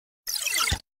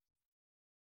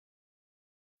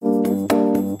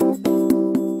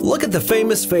Look at the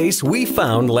famous face we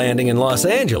found landing in Los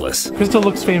Angeles. Crystal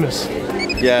looks famous.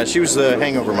 Yeah, she was the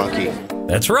hangover monkey.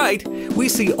 That's right. We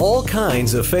see all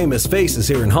kinds of famous faces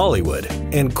here in Hollywood,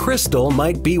 and Crystal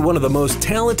might be one of the most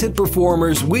talented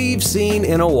performers we've seen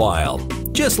in a while.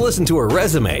 Just listen to her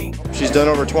resume. She's done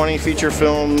over 20 feature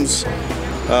films,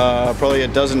 probably a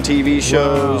dozen TV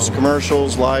shows,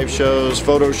 commercials, live shows,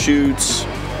 photo shoots.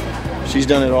 She's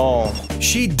done it all.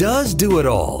 She does do it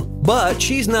all, but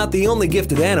she's not the only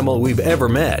gifted animal we've ever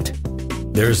met.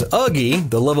 There's Uggie,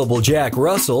 the lovable Jack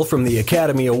Russell from the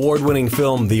Academy Award-winning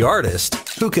film The Artist,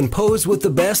 who can pose with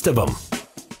the best of them.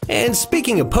 And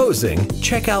speaking of posing,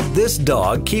 check out this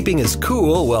dog keeping his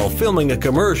cool while filming a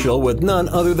commercial with none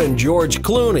other than George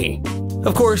Clooney.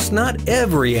 Of course, not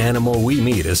every animal we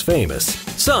meet is famous.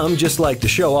 Some just like to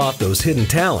show off those hidden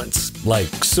talents, like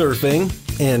surfing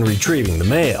and retrieving the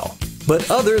mail.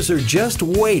 But others are just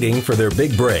waiting for their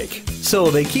big break, so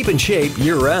they keep in shape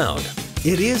year-round.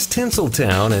 It is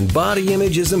Tinseltown and body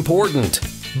image is important,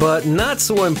 but not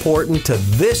so important to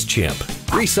this chimp.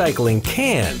 Recycling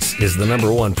cans is the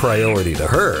 #1 priority to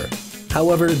her.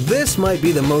 However, this might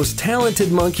be the most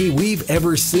talented monkey we've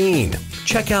ever seen.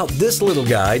 Check out this little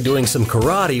guy doing some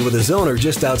karate with his owner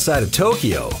just outside of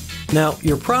Tokyo. Now,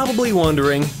 you're probably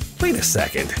wondering, wait a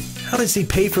second, how does he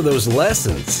pay for those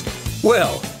lessons?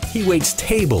 Well, he waits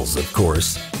tables, of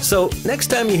course. So next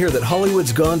time you hear that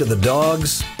Hollywood's gone to the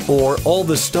dogs, or all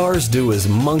the stars do is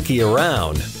monkey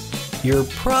around, you're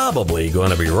probably going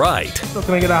to be right. So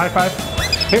can I get a high five?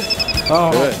 Here.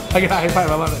 Oh, Good. I get a high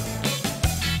five. I love it.